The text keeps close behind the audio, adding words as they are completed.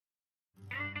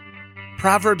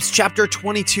Proverbs chapter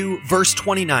 22, verse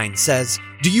 29 says,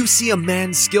 "Do you see a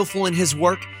man skillful in his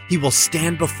work? He will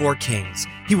stand before kings.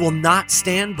 He will not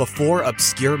stand before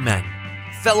obscure men."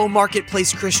 Fellow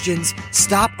Marketplace Christians,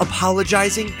 stop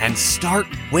apologizing and start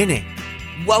winning.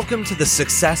 Welcome to the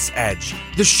Success Edge,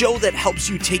 the show that helps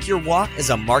you take your walk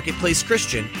as a Marketplace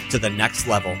Christian to the next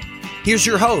level. Here's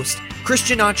your host,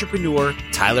 Christian entrepreneur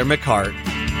Tyler McCart.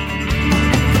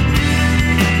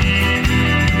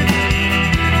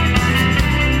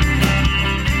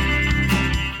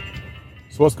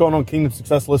 So what's going on, Kingdom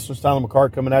Success listeners? Tyler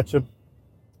McCart coming at you.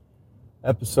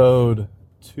 Episode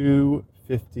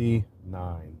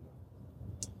 259.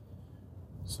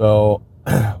 So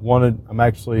I'm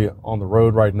actually on the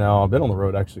road right now. I've been on the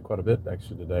road actually quite a bit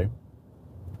today.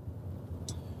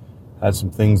 Had some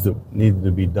things that needed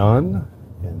to be done,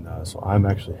 and so I'm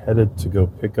actually headed to go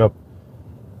pick up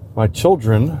my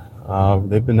children.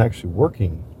 They've been actually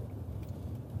working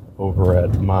over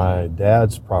at my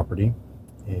dad's property,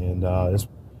 and it's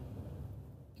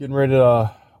getting ready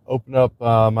to open up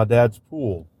my dad's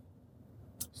pool.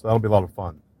 So that'll be a lot of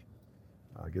fun.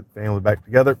 Get the family back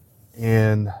together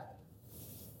and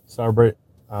celebrate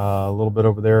a little bit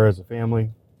over there as a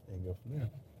family and go from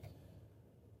there.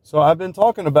 So I've been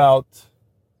talking about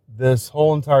this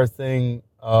whole entire thing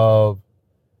of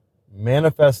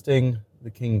manifesting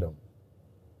the kingdom.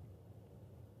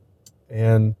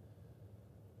 And,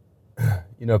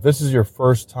 if this is your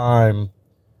first time,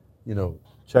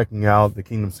 checking out the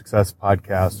Kingdom Success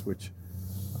podcast, which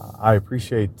I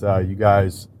appreciate you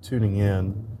guys tuning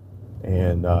in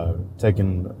and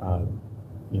taking,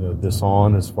 this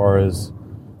on as far as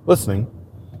listening.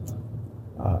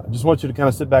 I just want you to kind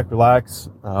of sit back, relax.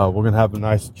 We're going to have a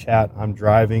nice chat. I'm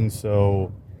driving,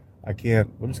 so we'll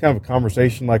just kind of have a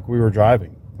conversation like we were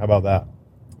driving. How about that?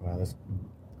 That's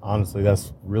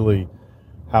really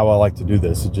how I like to do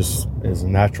this. It just is a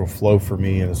natural flow for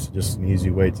me, and it's just an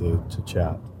easy way to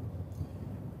chat.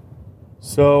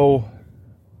 So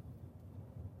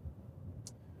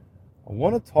I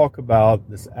want to talk about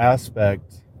this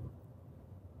aspect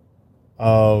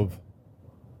of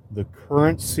the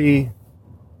currency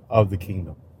of the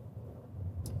kingdom.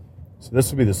 So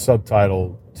this will be the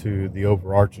subtitle to the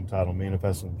overarching title,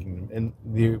 Manifesting the Kingdom. And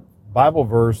the Bible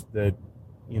verse that,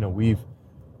 we've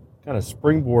kind of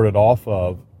springboarded off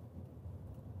of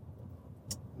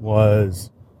was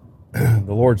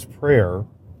the Lord's Prayer,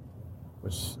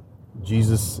 which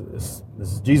this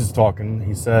is Jesus talking.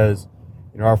 He says,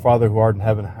 Our Father who art in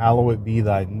heaven, hallowed be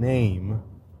thy name.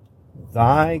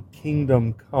 Thy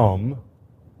kingdom come,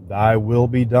 thy will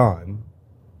be done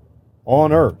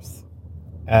on earth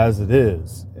as it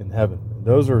is in heaven. And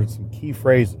those are some key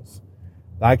phrases.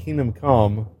 Thy kingdom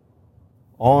come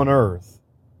on earth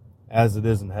as it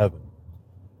is in heaven.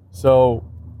 So,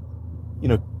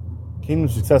 Kingdom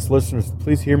Success listeners,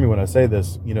 please hear me when I say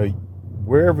this.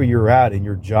 Wherever you're at in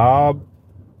your job,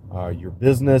 your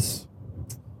business,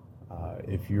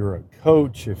 if you're a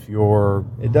coach,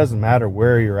 it doesn't matter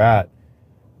where you're at,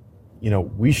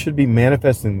 we should be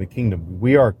manifesting the kingdom.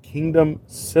 We are kingdom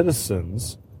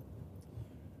citizens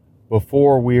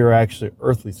before we are actually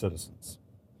earthly citizens.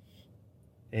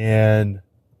 And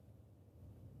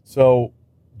so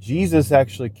Jesus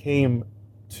actually came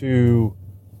to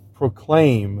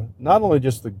proclaim not only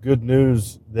just the good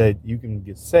news that you can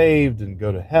get saved and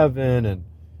go to heaven and,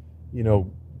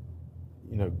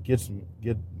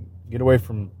 get away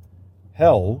from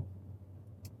hell.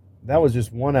 That was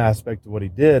just one aspect of what he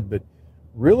did, but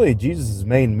really Jesus'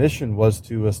 main mission was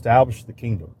to establish the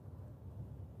kingdom.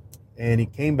 And he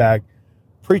came back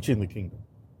preaching the kingdom.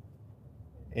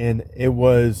 And it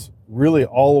was really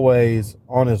always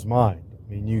on his mind.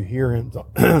 I mean, you hear him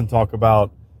talk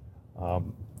about,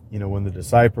 when the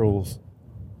disciples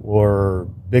were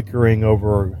bickering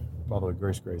over, by the way,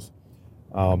 Grace,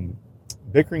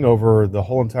 bickering over the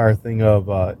whole entire thing of,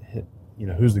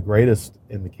 who's the greatest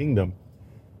in the kingdom.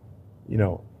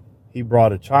 He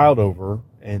brought a child over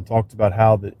and talked about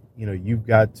how that, you've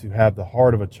got to have the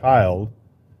heart of a child,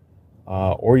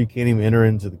 or you can't even enter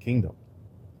into the kingdom.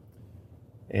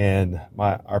 And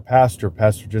our pastor,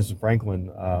 Pastor Jensen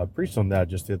Franklin, preached on that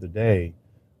just the other day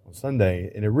on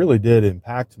Sunday, and it really did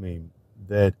impact me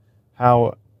that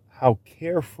how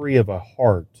carefree of a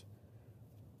heart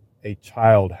a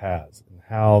child has, and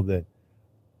how that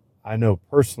I know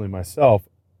personally myself,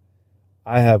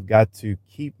 I have got to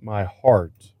keep my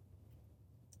heart,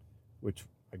 which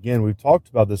again, we've talked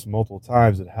about this multiple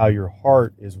times, that how your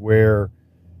heart is where,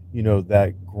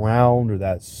 that ground or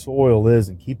that soil is,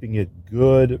 and keeping it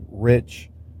good, rich,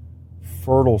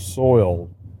 fertile soil,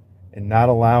 and not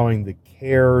allowing the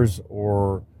cares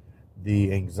or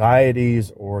the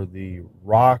anxieties or the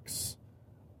rocks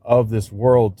of this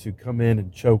world to come in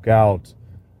and choke out,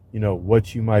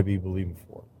 what you might be believing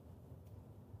for.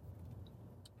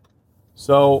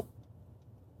 So,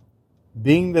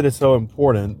 being that it's so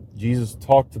important, Jesus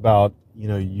talked about,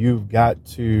 you've got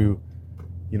to,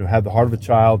 have the heart of a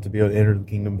child to be able to enter the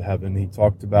kingdom of heaven. He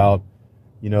talked about,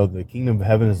 the kingdom of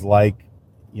heaven is like,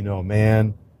 a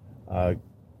man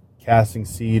casting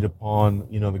seed upon,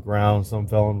 the ground. Some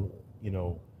fell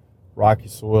in, rocky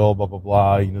soil, blah, blah,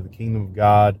 blah. The kingdom of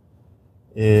God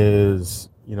is,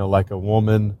 like a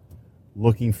woman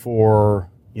looking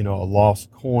for, a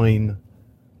lost coin.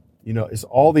 It's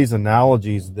all these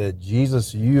analogies that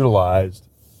Jesus utilized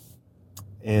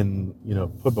and,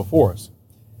 put before us.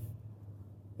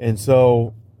 And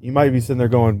so you might be sitting there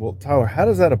going, well, Tyler, how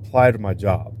does that apply to my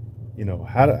job?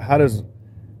 How does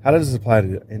this apply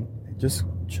to it? And just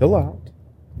chill out.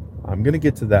 I'm going to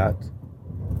get to that.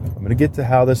 I'm going to get to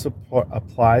how this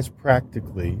applies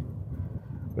practically.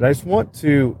 But I just want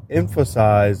to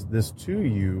emphasize this to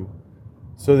you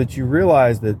so that you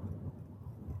realize that,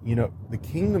 the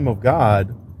kingdom of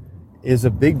God is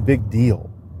a big, big deal.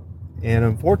 And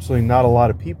unfortunately, not a lot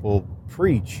of people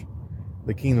preach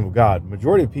the kingdom of God.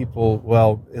 Majority of people,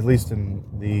 well, at least in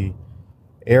the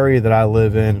area that I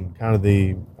live in and kind of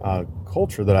the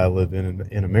culture that I live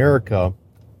in America,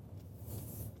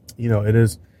 it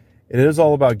is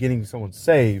all about getting someone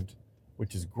saved,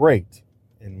 which is great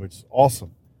and which is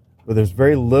awesome. But there's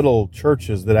very little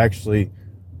churches that actually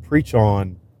preach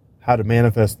on how to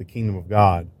manifest the kingdom of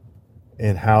God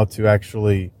and how to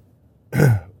actually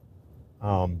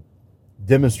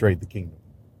demonstrate the kingdom.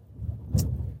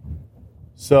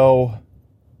 So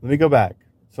let me go back.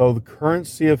 So the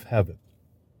currency of heaven.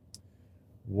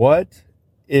 What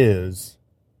is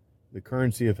the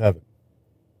currency of heaven?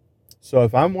 So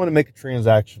if I want to make a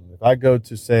transaction, if I go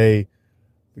to, say,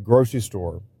 the grocery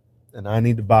store and I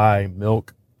need to buy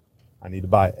milk, I need to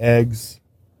buy eggs,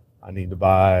 I need to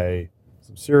buy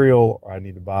some cereal, or I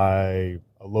need to buy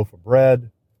a loaf of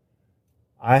bread,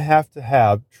 I have to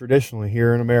have, traditionally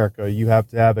here in America, you have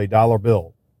to have a dollar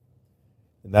bill.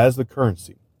 And that is the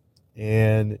currency.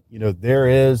 And, there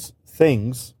is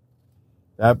things,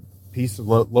 that piece of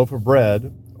loaf of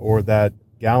bread or that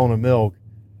gallon of milk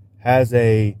has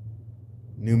a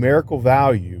numerical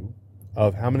value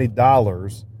of how many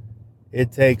dollars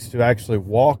it takes to actually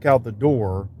walk out the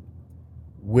door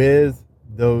with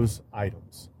those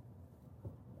items.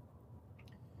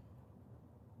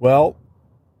 Well,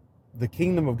 the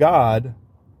kingdom of God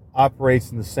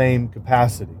operates in the same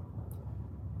capacity.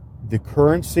 The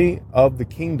currency of the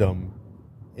kingdom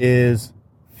is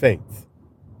faith.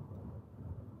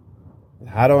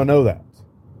 How do I know that?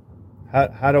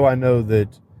 How do I know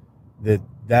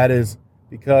that is?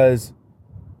 Because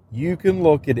you can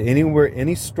look at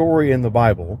any story in the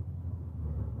Bible,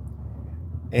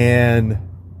 and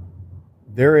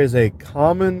there is a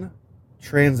common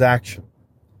transaction,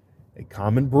 a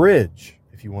common bridge,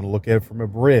 if you want to look at it from a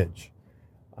bridge,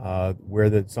 where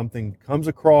that something comes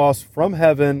across from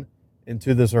heaven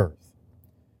into this earth,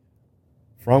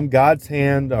 from God's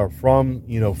hand, or from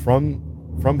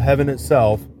heaven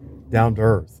itself down to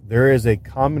earth. There is a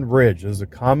common bridge. There's a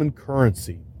common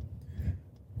currency.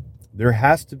 There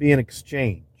has to be an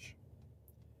exchange.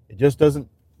 It just doesn't,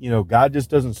 God just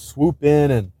doesn't swoop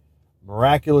in and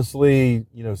miraculously,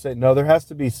 say, no, there has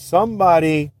to be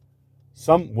somebody,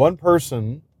 one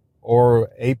person or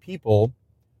a people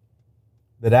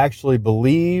that actually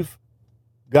believe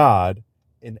God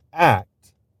and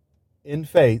act in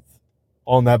faith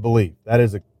on that belief. That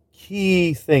is a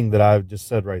key thing that I've just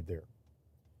said right there.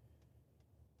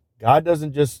 God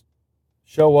doesn't just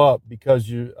show up because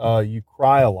you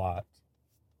cry a lot,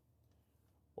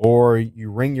 or you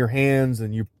wring your hands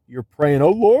and you're praying,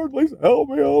 oh Lord, please help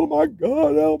me, oh my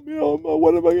God, help me, oh my,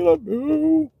 what am I gonna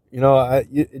do?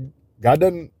 God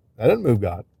doesn't move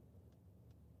God.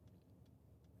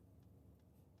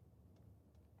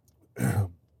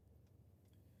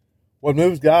 What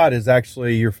moves God is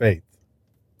actually your faith.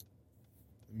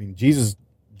 I mean, Jesus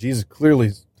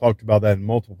clearly talked about that in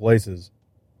multiple places,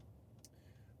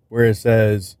 where it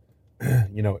says,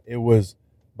 it was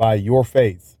by your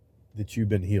faith that you've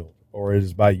been healed, or it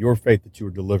is by your faith that you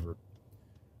were delivered.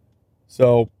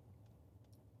 So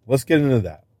let's get into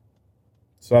that.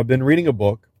 So I've been reading a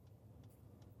book.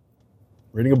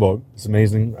 It's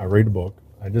amazing. I read a book.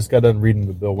 I just got done reading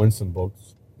the Bill Winston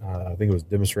books. I think it was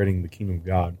Demonstrating the Kingdom of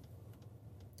God.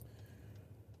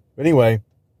 But anyway,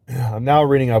 I'm now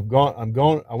reading. I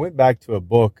went back to a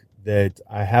book that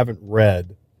I haven't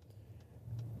read,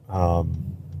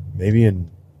 maybe in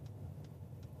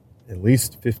at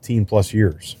least 15 plus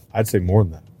years. I'd say more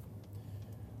than that.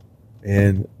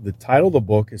 And the title of the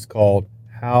book is called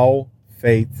How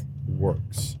Faith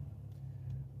Works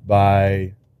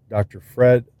by Dr.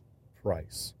 Fred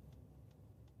Price.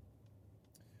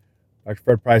 Dr.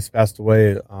 Fred Price passed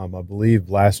away, I believe,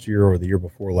 last year or the year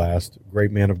before last.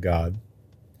 Great man of God. I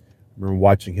remember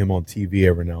watching him on TV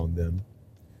every now and then.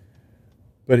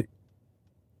 But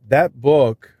that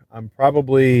book, I'm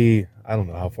probably, I don't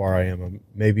know how far I am. I'm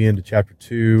maybe into chapter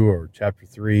 2 or chapter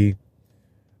 3.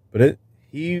 But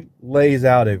he lays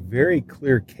out a very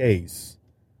clear case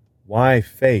why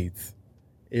faith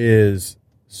is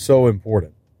so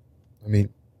important. I mean,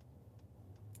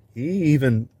 he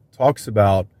even talks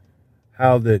about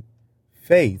how that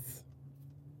faith,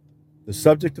 the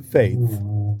subject of faith,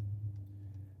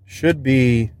 should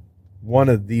be one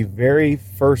of the very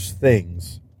first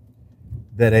things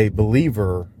that a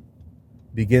believer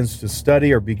begins to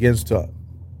study or begins to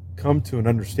come to an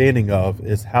understanding of,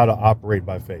 is how to operate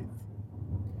by faith.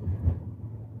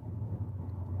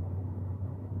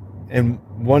 And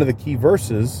one of the key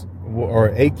verses, or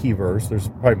a key verse, there's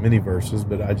probably many verses,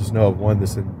 but I just know of one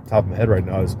that's in the top of my head right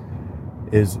now,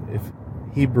 is if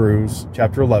Hebrews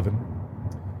chapter 11,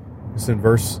 it's in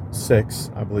verse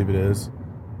 6, I believe it is.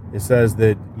 It says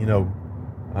that,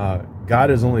 God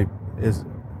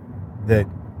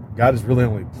is really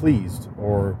only pleased,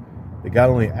 or that God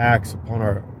only acts upon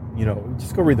our,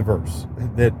 just go read the verse,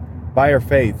 that by our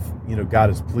faith, God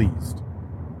is pleased.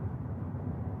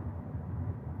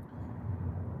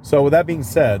 So with that being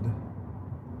said,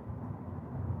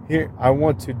 here I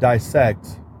want to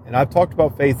dissect, and I've talked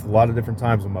about faith a lot of different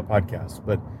times on my podcast,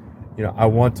 but I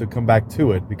want to come back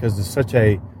to it because it's such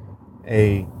a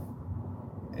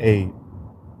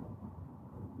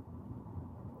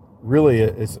really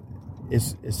it's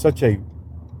such a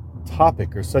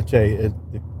topic, or such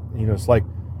it's like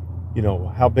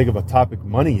how big of a topic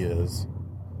money is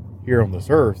here on this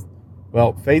earth.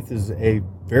 Well, faith is a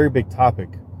very big topic,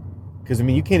 because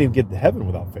you can't even get to heaven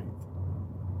without faith.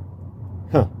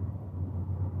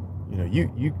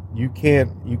 You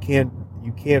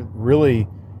can't really.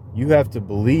 You have to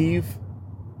believe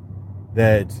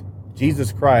that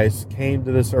Jesus Christ came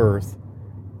to this earth,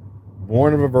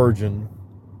 born of a virgin,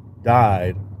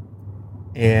 died,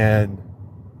 and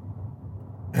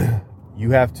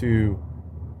you have to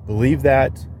believe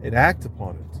that and act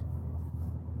upon it.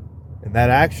 And that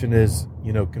action is,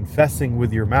 confessing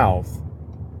with your mouth.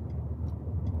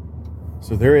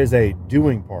 So there is a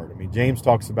doing part. James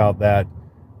talks about that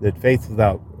faith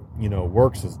without,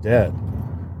 works is dead.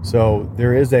 So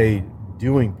there is a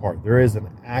doing part. There is an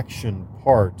action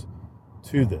part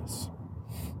to this.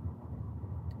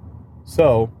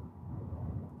 So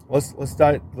let's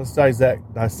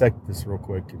dissect this real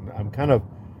quick. And I'm kind of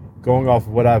going off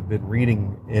of what I've been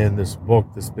reading in this book.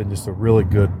 That's been just a really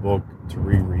good book to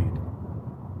reread.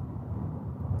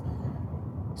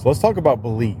 So let's talk about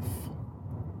belief,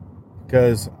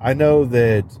 because I know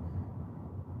that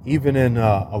even in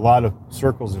a lot of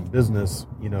circles in business,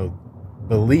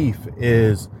 belief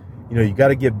is, you got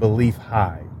to get belief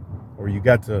high, or you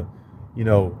got to,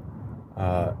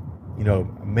 a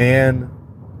man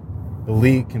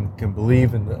can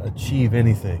believe and achieve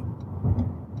anything.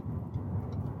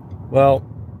 Well,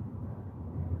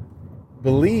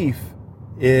 belief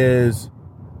is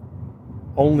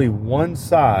only one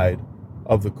side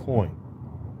of the coin.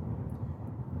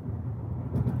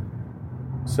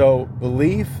 So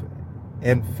belief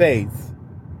and faith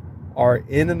are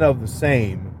in and of the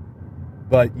same,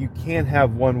 but you can't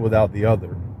have one without the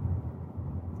other.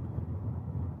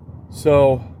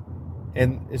 So,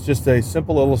 and it's just a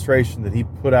simple illustration that he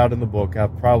put out in the book.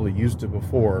 I've probably used it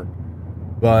before,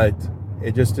 but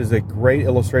it just is a great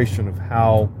illustration of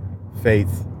how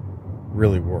faith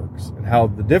really works, and how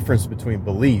the difference between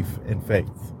belief and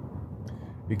faith.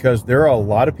 Because there are a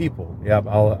lot of people,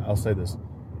 I'll say this,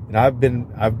 and I've been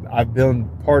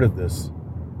part of this.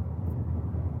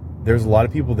 There's a lot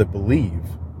of people that believe,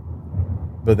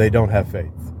 but they don't have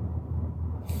faith.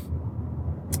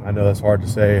 I know that's hard to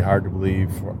say, hard to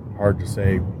believe, hard to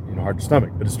say, hard to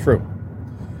stomach, but it's true.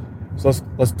 So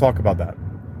let's talk about that.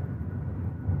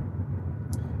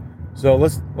 So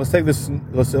let's take this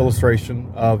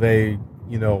illustration of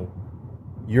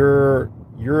you're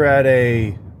at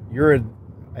a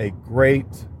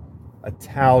great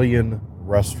Italian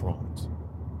restaurant,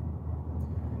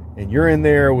 and you're in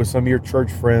there with some of your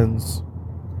church friends,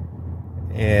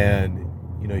 and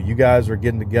you guys are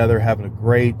getting together, having a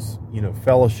great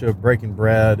fellowship, breaking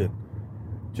bread, and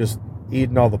just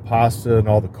eating all the pasta and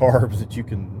all the carbs that you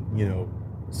can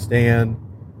stand.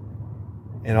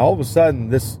 And all of a sudden,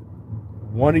 this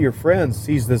one of your friends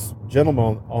sees this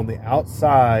gentleman on the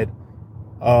outside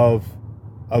of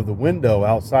the window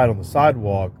outside on the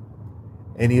sidewalk,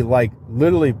 and he like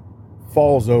literally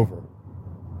falls over,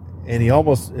 and he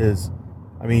almost is,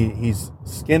 I mean, he's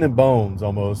skin and bones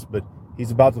almost, but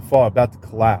he's about to fall, about to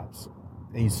collapse.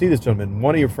 And you see this gentleman,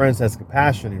 one of your friends has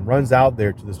compassion and runs out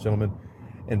there to this gentleman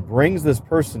and brings this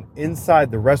person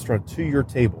inside the restaurant to your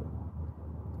table.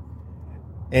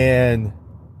 And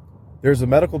there's a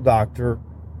medical doctor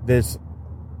that's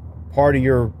part of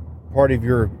your party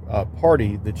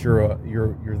that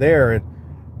you're there, and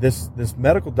this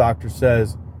medical doctor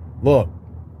says, look,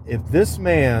 if this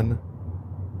man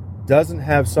doesn't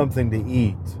have something to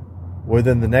eat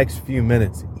within the next few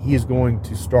minutes, he is going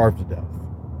to starve to death.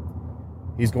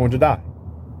 He's going to die.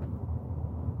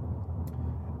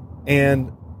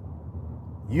 And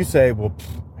you say, well,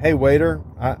 hey, waiter,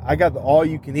 I got the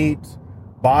all-you-can-eat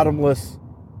bottomless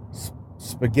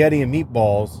spaghetti and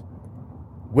meatballs.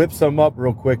 Whip some up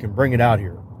real quick and bring it out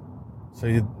here. So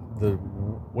the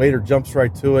waiter jumps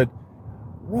right to it,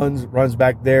 runs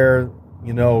back there,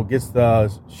 gets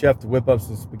the chef to whip up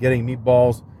some spaghetti and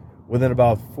meatballs. Within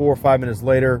about 4 or 5 minutes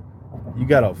later, you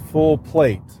got a full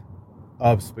plate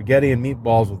of spaghetti and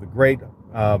meatballs with a great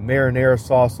marinara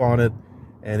sauce on it,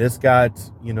 and it's got,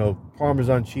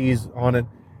 Parmesan cheese on it.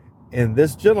 And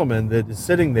this gentleman that is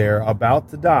sitting there about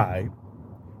to die,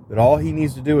 that all he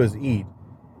needs to do is eat,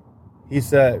 he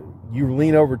said, you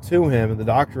lean over to him, and the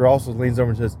doctor also leans over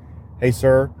and says, hey,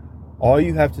 sir, all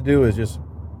you have to do is just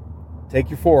take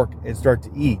your fork and start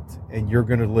to eat, and you're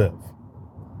going to live.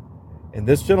 And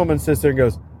this gentleman sits there and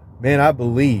goes, man, I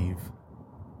believe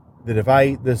that if I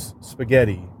eat this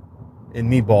spaghetti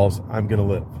and meatballs, I'm going to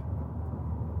live.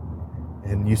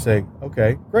 And you say,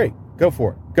 okay, great, go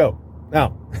for it, go.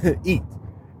 Now, eat.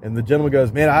 And the gentleman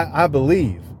goes, man, I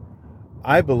believe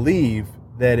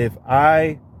that if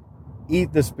I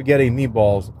eat the spaghetti and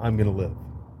meatballs, I'm going to live.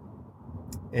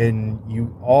 And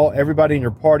everybody in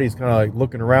your party is kind of like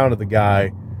looking around at the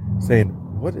guy saying,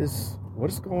 what is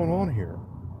going on here?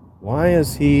 Why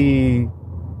is he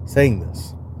saying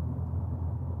this?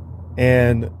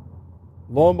 And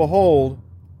lo and behold,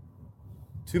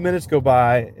 2 minutes go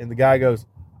by, and the guy goes,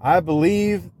 I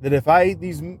believe that if I eat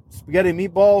these spaghetti and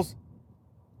meatballs,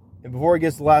 and before he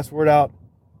gets the last word out,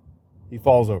 he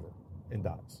falls over and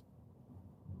dies.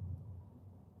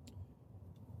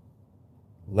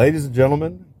 Ladies and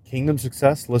gentlemen, Kingdom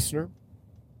Success listener,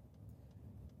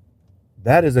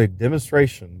 that is a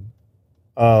demonstration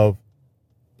of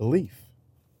belief.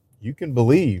 You can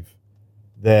believe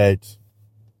that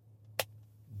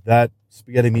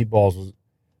spaghetti meatballs was,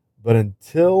 but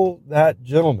until that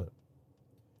gentleman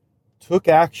took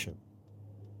action,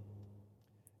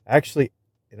 actually,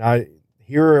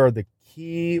 here are the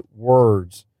key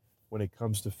words when it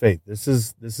comes to faith. This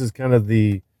is kind of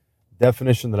the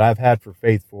definition that I've had for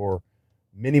faith for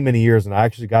many, many years, and I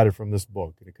actually got it from this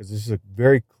book because this is a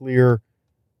very clear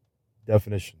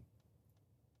definition.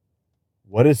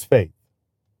 What is faith?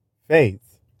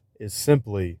 Faith is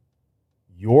simply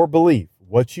your belief,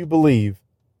 what you believe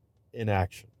in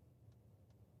action.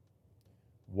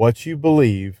 What you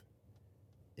believe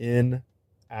in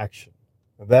action.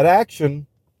 Now, that action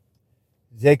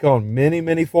take on many,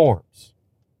 many forms.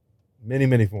 Many,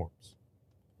 many forms.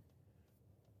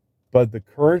 But the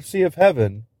currency of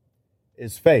heaven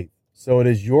is faith. So it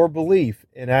is your belief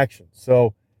in action.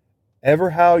 So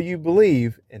ever how you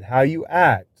believe and how you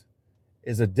act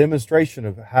is a demonstration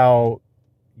of how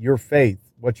your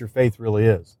faith, what your faith really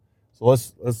is. So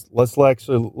let's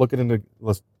actually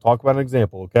let's talk about an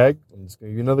example, okay? I'm just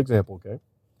going to give you another example, okay?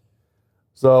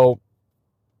 So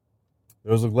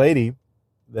there was a lady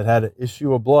that had an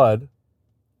issue of blood,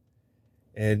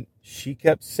 and she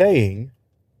kept saying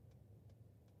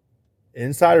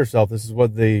inside herself, this is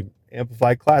what the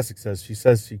Amplified Classic says,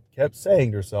 she kept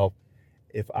saying to herself,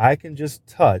 if I can just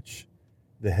touch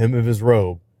the hem of his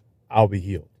robe, I'll be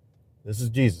healed. This is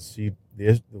Jesus.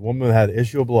 The woman had an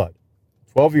issue of blood.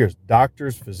 12 years,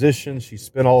 doctors, physicians, she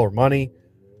spent all her money.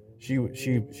 She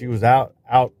was out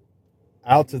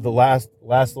to the last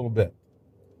little bit.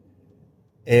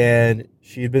 And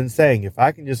she had been saying, if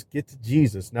I can just get to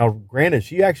Jesus. Now, granted,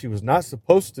 she actually was not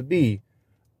supposed to be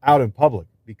out in public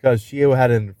because she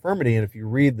had an infirmity, and if you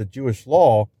read the Jewish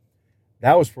law,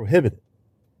 that was prohibited.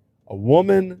 A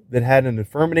woman that had an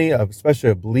infirmity, especially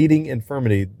a bleeding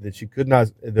infirmity, that she could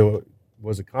not, there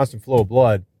was a constant flow of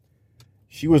blood,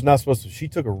 she was not supposed to. She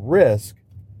took a risk,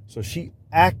 so she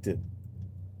acted.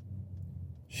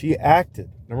 She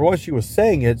acted. Number one, she was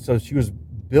saying it, so she was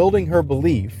building her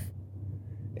belief,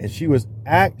 and she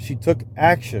took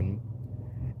action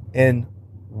and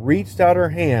reached out her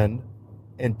hand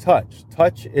and touch.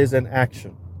 Touch is an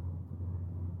action.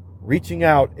 Reaching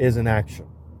out is an action.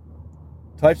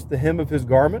 Touch the hem of his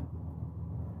garment,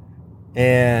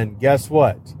 and guess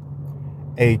what?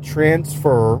 A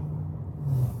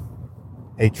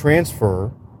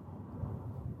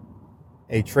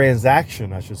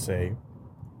transaction, I should say,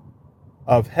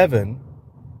 of heaven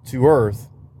to earth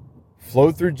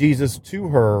flowed through Jesus to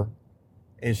her,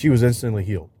 and she was instantly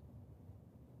healed.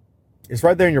 It's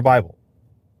right there in your Bible.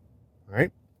 All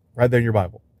right? Right there in your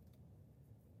Bible.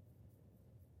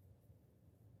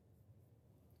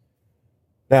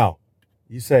 Now,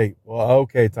 you say, well,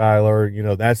 okay, Tyler,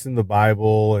 that's in the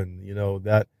Bible, and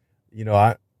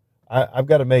I've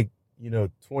got to make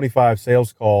 25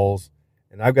 sales calls,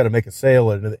 and I've got to make a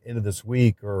sale at the end of this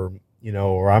week, or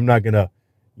I'm not going to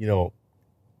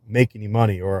make any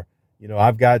money, or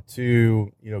I've got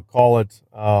to call it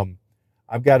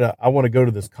I want to go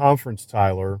to this conference,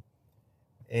 Tyler,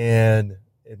 and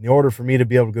in order for me to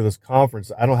be able to go to this conference,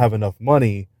 I don't have enough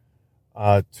money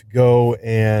to go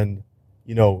and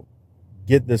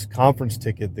get this conference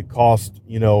ticket that cost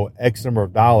X number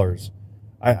of dollars.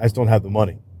 I just don't have the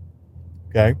money.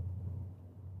 Okay.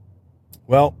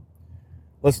 Well,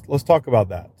 let's talk about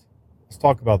that. Let's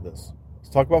talk about this. Let's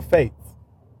talk about faith.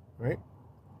 Right?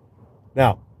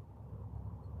 Now,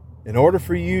 in order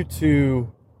for you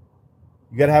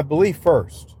got to have belief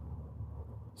first.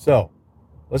 So,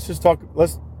 let's just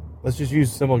use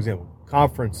a simple example.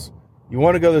 Conference. You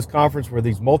want to go to this conference where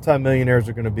these multimillionaires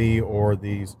are going to be, or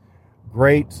these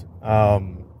great,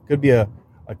 could be a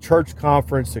church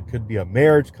conference, it could be a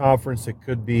marriage conference, it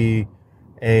could be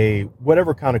a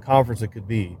whatever kind of conference it could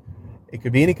be. It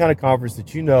could be any kind of conference that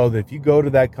that if you go to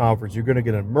that conference, you're going to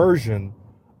get an immersion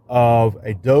of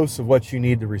a dose of what you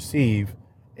need to receive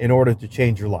in order to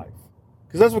change your life.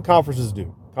 Because that's what conferences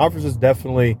do. Conferences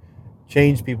definitely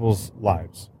change people's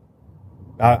lives.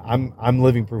 I'm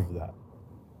living proof of that.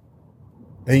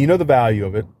 And you know the value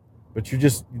of it, but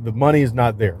the money is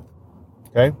not there.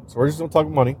 Okay? So we're just going to talk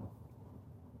money.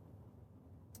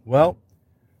 Well,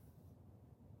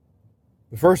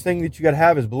 the first thing that you got to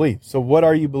have is belief. So what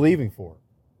are you believing for?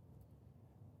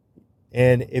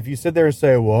 And if you sit there and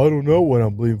say, well, I don't know what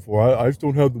I'm believing for, I just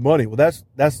don't have the money. Well,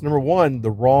 that's number one,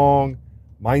 the wrong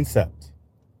mindset.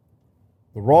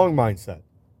 The wrong mindset.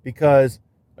 Because,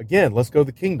 again, let's go to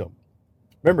the kingdom.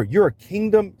 Remember, you're a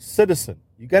kingdom citizen.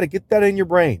 You got to get that in your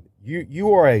brain.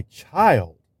 You are a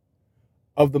child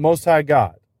of the Most High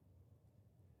God.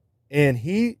 And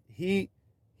he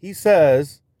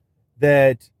says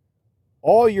that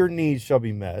all your needs shall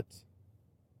be met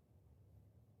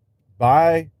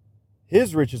by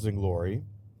his riches and glory.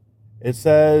 It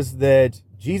says that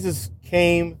Jesus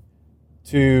came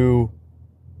to,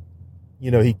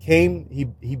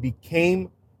 he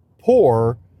became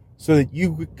poor so that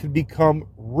you could become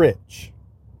rich.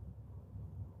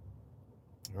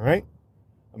 All right?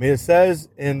 I mean, it says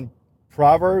in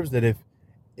Proverbs that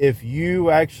if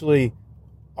you actually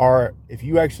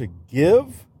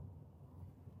give,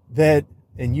 that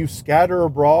and you scatter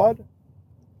abroad,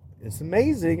 it's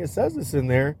amazing. It says this in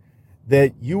there,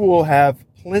 that you will have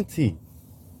plenty.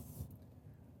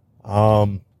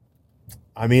 Another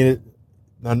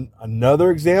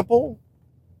example,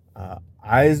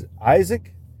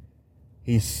 Isaac,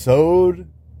 he sowed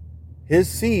his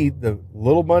seed, the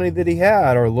little money that he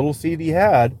had, or little seed he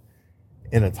had,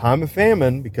 in a time of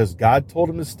famine, because God told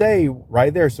him to stay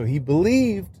right there. So he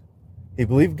believed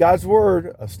God's word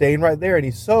of staying right there, and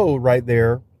he sowed right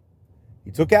there.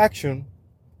 He took action,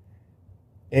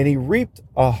 and he reaped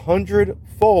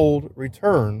 100-fold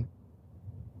return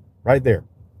right there.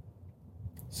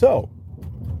 So,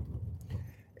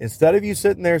 instead of you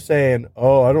sitting there saying,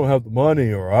 oh, I don't have the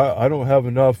money, or I don't have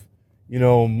enough,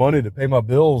 money to pay my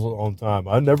bills on time,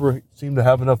 I never seem to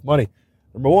have enough money.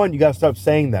 Number one, you got to stop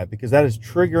saying that, because that is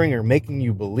triggering or making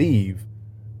you believe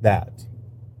that.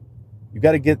 You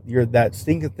got to get that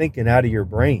stinking thinking out of your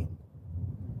brain,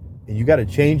 and you got to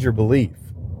change your belief.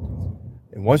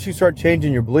 And once you start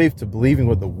changing your belief to believing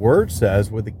what the Word says,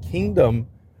 what the kingdom,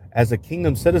 as a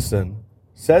kingdom citizen,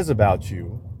 says about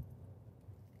you,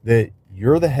 that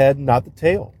you're the head, not the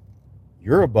tail.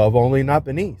 You're above only, not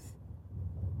beneath.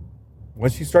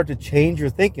 Once you start to change your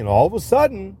thinking, all of a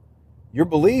sudden, your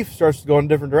belief starts to go in a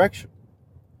different direction.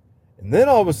 And then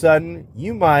all of a sudden,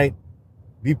 you might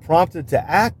be prompted to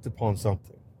act upon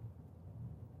something.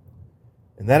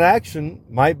 And that action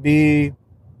might be,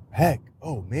 heck,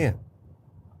 oh man,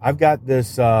 I've got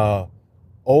this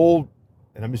old,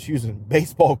 and I'm just using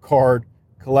baseball card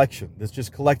collection that's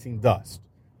just collecting dust.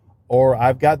 Or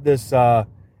I've got this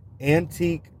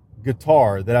antique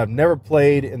guitar that I've never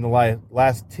played in the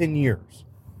last 10 years.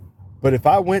 But if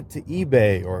I went to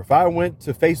eBay, or if I went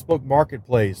to Facebook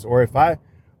Marketplace, or if I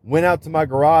went out to my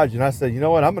garage and I said, you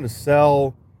know what, I'm going to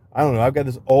sell, I don't know, I've got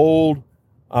this old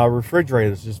refrigerator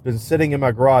that's just been sitting in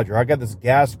my garage, or I got this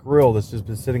gas grill that's just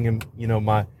been sitting in,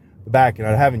 the back, and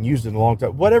I haven't used it in a long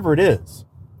time. Whatever it is,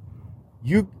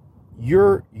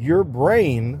 your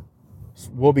brain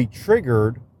will be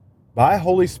triggered by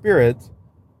Holy Spirit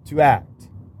to act,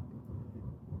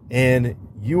 and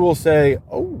you will say,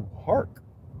 "Oh, hark!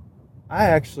 I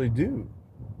actually do.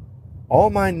 All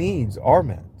my needs are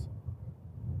met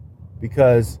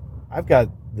because I've got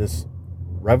this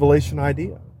revelation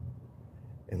idea."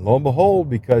 And lo and behold,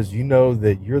 because you know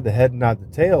that you're the head, not the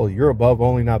tail, you're above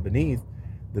only, not beneath,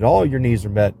 that all your needs are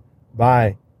met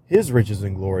by His riches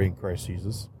and glory in Christ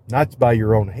Jesus, not by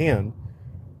your own hand,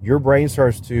 your brain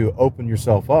starts to open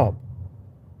yourself up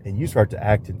and you start to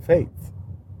act in faith.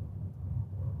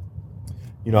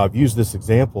 I've used this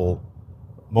example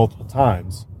multiple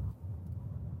times,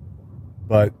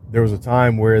 but there was a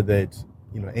time where that,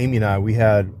 Amy and I, we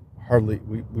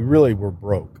really were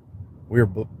broke. We were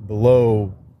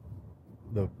below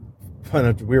we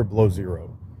were below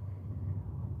zero.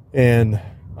 And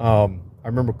I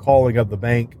remember calling up the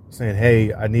bank saying,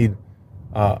 hey, I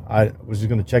was just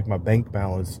going to check my bank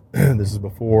balance. This is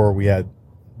before we had,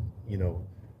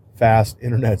 fast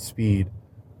internet speed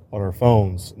on our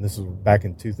phones. And this was back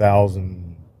in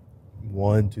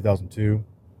 2001, 2002.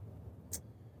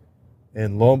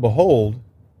 And lo and behold,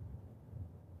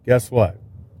 guess what?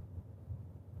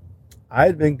 I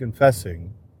had been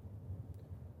confessing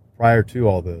prior to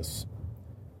all this.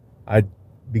 I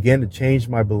began to change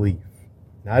my belief.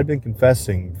 And I'd been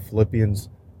confessing Philippians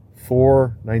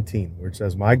 4:19, where it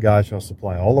says, my God shall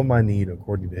supply all of my need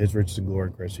according to His riches and glory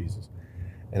in Christ Jesus.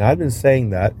 And I'd been saying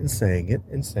that and saying it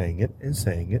and saying it and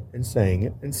saying it and saying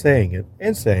it and saying it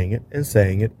and saying it and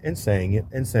saying it and saying it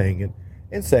and saying it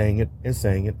and saying it and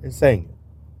saying it and saying it.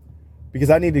 Because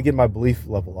I need to get my belief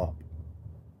level up.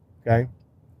 Okay?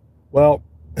 Well,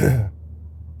 the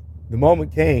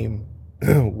moment came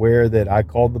where that I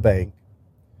called the bank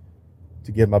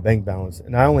to get my bank balance,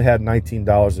 and I only had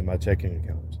 $19 in my checking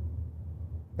account.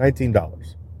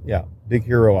 $19. Yeah, big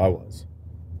hero I was.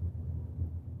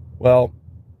 Well,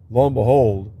 lo and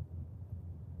behold,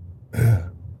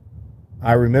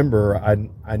 I remember I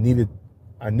knew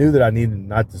that I needed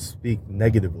not to speak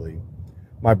negatively.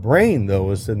 My brain, though,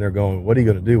 was sitting there going, what are you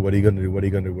going to do? What are you going to do? What are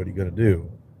you going to do? What are you going to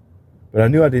do? But I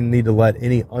knew I didn't need to let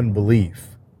any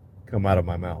unbelief come out of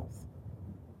my mouth.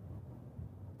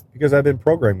 Because I've been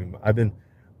programming, I've been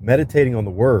meditating on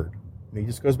the Word. It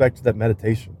just goes back to that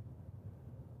meditation.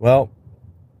 Well,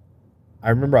 I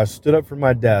remember I stood up from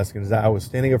my desk, and as I was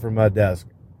standing up from my desk,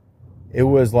 it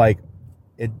was like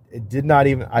I did not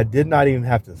even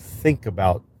have to think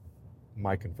about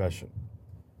my confession.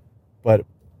 But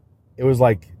it was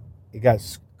like it got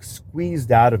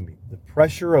squeezed out of me. The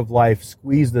pressure of life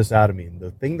squeezed this out of me. And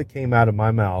the thing that came out of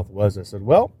my mouth was, I said,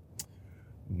 well,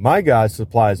 my God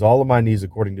supplies all of my needs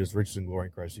according to His riches and glory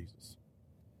in Christ Jesus.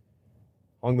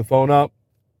 Hung the phone up,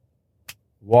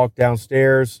 walked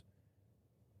downstairs.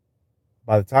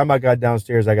 By the time I got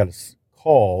downstairs, I got a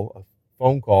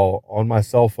phone call on my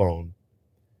cell phone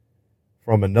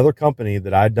from another company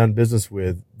that I'd done business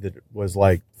with that was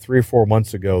like 3 or 4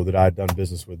 months ago that I'd done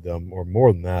business with them, or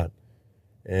more than that.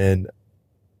 And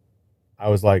I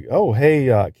was like, oh,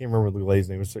 hey, I can't remember the lady's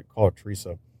name. Let's call her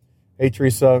Teresa. Hey,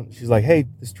 Teresa. She's like, hey,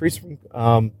 this is Teresa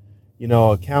from,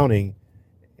 accounting.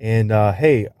 And,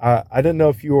 hey, I didn't know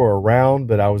if you were around,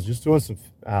 but I was just doing some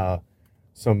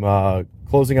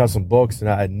closing out some books, and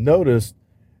I had noticed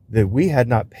that we had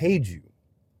not paid you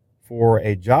for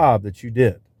a job that you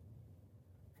did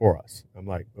for us. I'm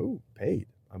like, oh, paid.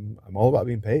 I'm all about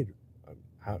being paid.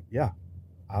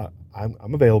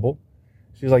 I'm available.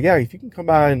 She's like, yeah, if you can come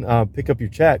by and pick up your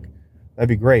check, that'd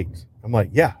be great. I'm like,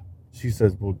 yeah. She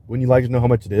says, well, wouldn't you like to know how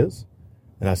much it is?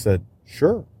 And I said,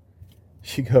 sure.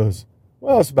 She goes,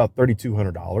 well, it's about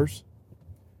 $3,200.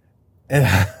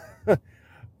 And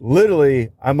literally,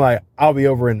 I'm like, I'll be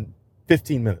over in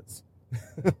 15 minutes.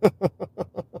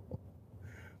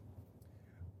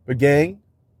 But gang,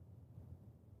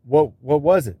 what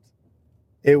was it?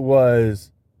 It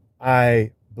was,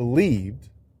 I believed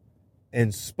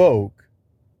and spoke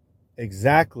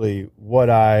exactly what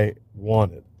I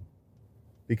wanted.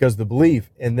 Because the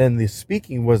belief and then the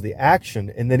speaking was the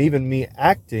action, and then even me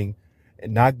acting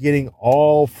and not getting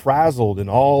all frazzled and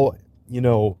all,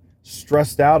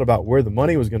 stressed out about where the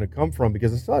money was going to come from,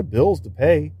 because I still had bills to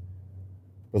pay.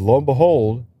 But lo and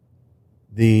behold,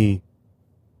 the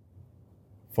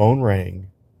phone rang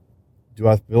Do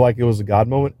I feel like it was a God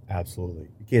moment? Absolutely.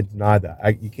 You can't deny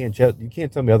that. You can't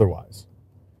tell me otherwise.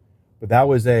 But that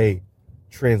was a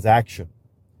transaction.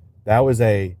 That was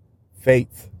a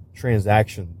faith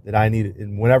transaction that I needed.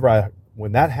 And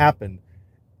when that happened,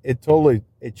 it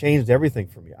changed everything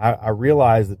for me. I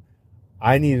realized that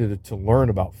I needed to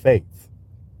learn about faith.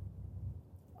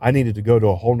 I needed to go to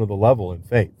a whole nother level in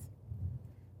faith.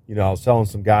 I was telling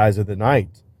some guys at the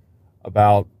night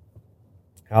about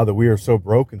how that we are so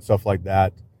broke and stuff like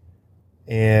that.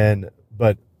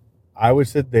 But I would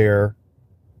sit there,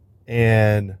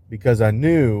 and because I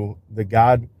knew that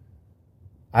God,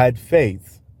 I had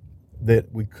faith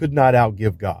that we could not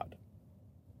outgive God.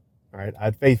 All right, I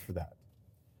had faith for that.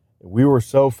 We were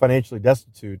so financially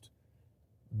destitute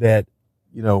that,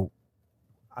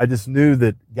 I just knew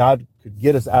that God could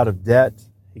get us out of debt.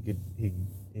 He could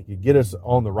get us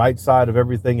on the right side of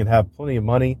everything and have plenty of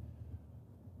money.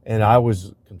 And I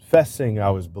was confessing, I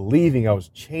was believing, I was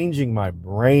changing my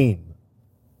brain.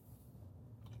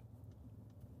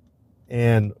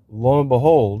 And lo and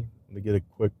behold, let me get a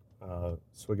quick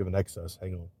swig of an excess.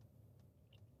 Hang on.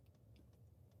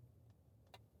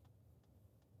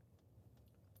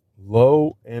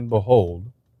 Lo and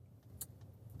behold,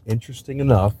 interesting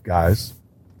enough, guys,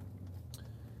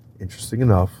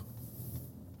 that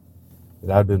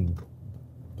I've been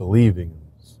believing,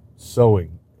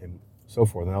 sowing, and so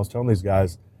forth. And I was telling these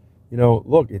guys,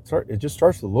 look, it just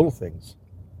starts with little things.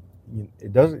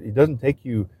 It doesn't take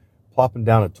you plopping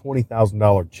down a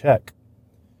 $20,000 check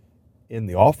in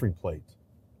the offering plate,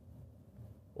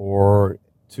 or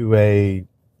to a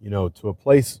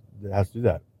place that has to do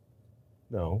that.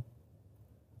 No,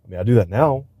 I do that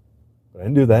now, but I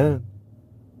didn't do that.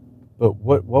 But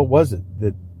what was it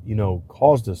that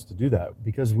caused us to do that?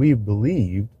 Because we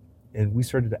believed and we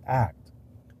started to act.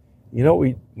 We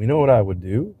know what I would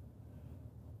do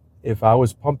if I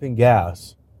was pumping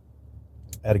gas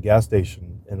at a gas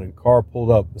station and a car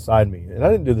pulled up beside me. And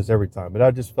I didn't do this every time, but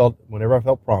I just felt, whenever I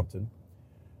felt prompted,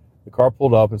 the car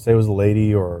pulled up and say it was a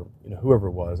lady or whoever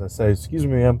it was. I say, "Excuse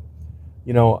me, ma'am.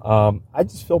 I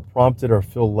just feel prompted or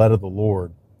feel led of the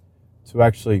Lord to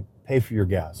actually pay for your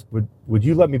gas. Would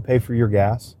you let me pay for your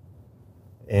gas?"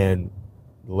 And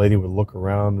the lady would look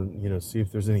around and see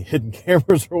if there's any hidden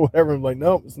cameras or whatever. I'm like,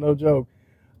 "Nope, it's no joke.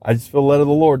 I just feel led of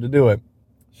the Lord to do it."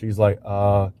 She's like,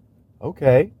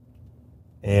 "Okay."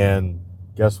 And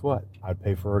guess what? I'd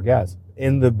pay for her gas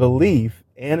in the belief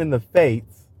and in the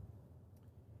faith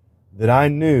that I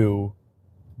knew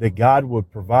that God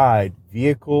would provide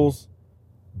vehicles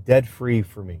debt-free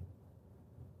for me,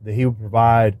 that He would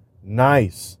provide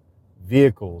nice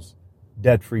vehicles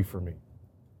debt-free for me.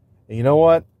 And you know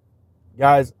what,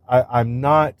 guys, I'm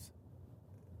not,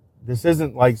 this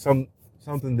isn't like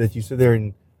something that you sit there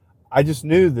and, I just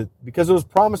knew that because it was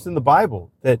promised in the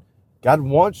Bible that God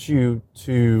wants you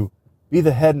to be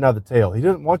the head and not the tail. He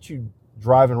doesn't want you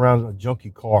driving around in a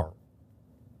junky car.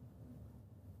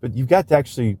 But you've got to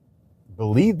actually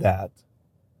believe that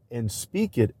and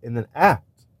speak it and then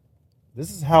act. This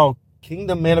is how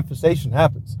kingdom manifestation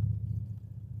happens.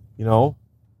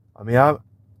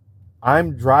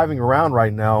 I'm driving around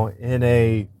right now in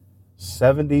a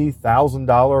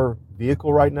 $70,000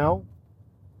 vehicle right now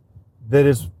that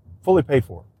is fully paid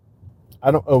for.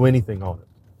 I don't owe anything on it.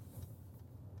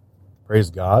 Praise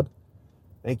God.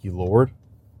 Thank you, Lord.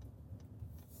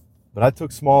 But I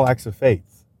took small acts of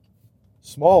faith.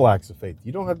 Small acts of faith.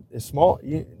 You don't have it's small.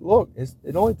 It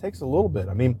only takes a little bit.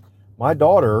 My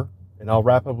daughter, and I'll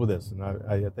wrap up with this, and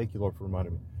I thank you, Lord, for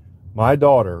reminding me. My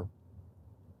daughter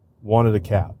wanted a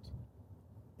cat,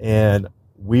 and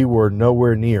we were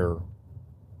nowhere near.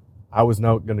 I was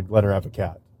not going to let her have a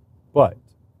cat, but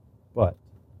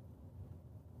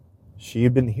she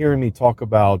had been hearing me talk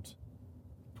about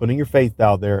putting your faith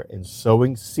out there and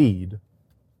sowing seed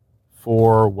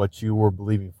for what you were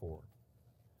believing for.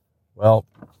 Well,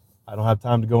 I don't have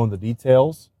time to go into the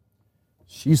details.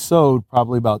 She sowed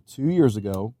probably about 2 years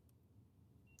ago.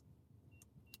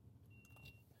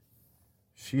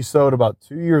 She sowed about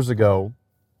 2 years ago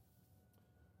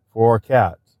for a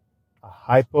cat, a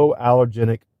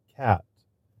hypoallergenic cat.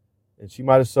 And she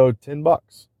might have sowed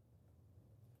 $10.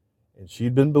 And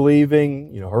she'd been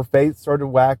believing, her faith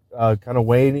started kind of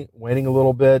waning a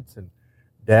little bit. And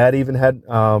Dad even had,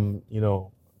 I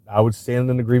would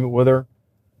stand in agreement with her.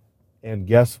 And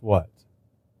guess what?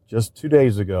 Just 3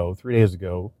 days ago,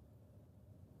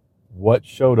 what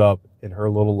showed up in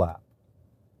her little lap?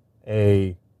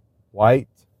 A white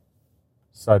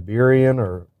Siberian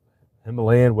or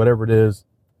Himalayan, whatever it is,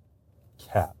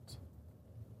 cat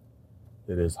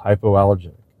that is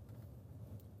hypoallergenic.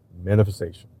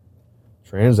 Manifestation.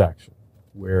 Transaction.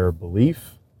 Where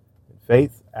belief and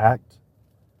faith, act,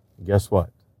 and guess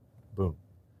what? Boom.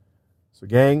 So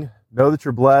gang, know that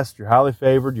you're blessed, you're highly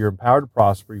favored, you're empowered to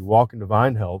prosper, you walk in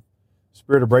divine health.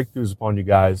 Spirit of breakthroughs upon you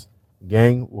guys.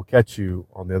 Gang, we'll catch you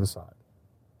on the other side.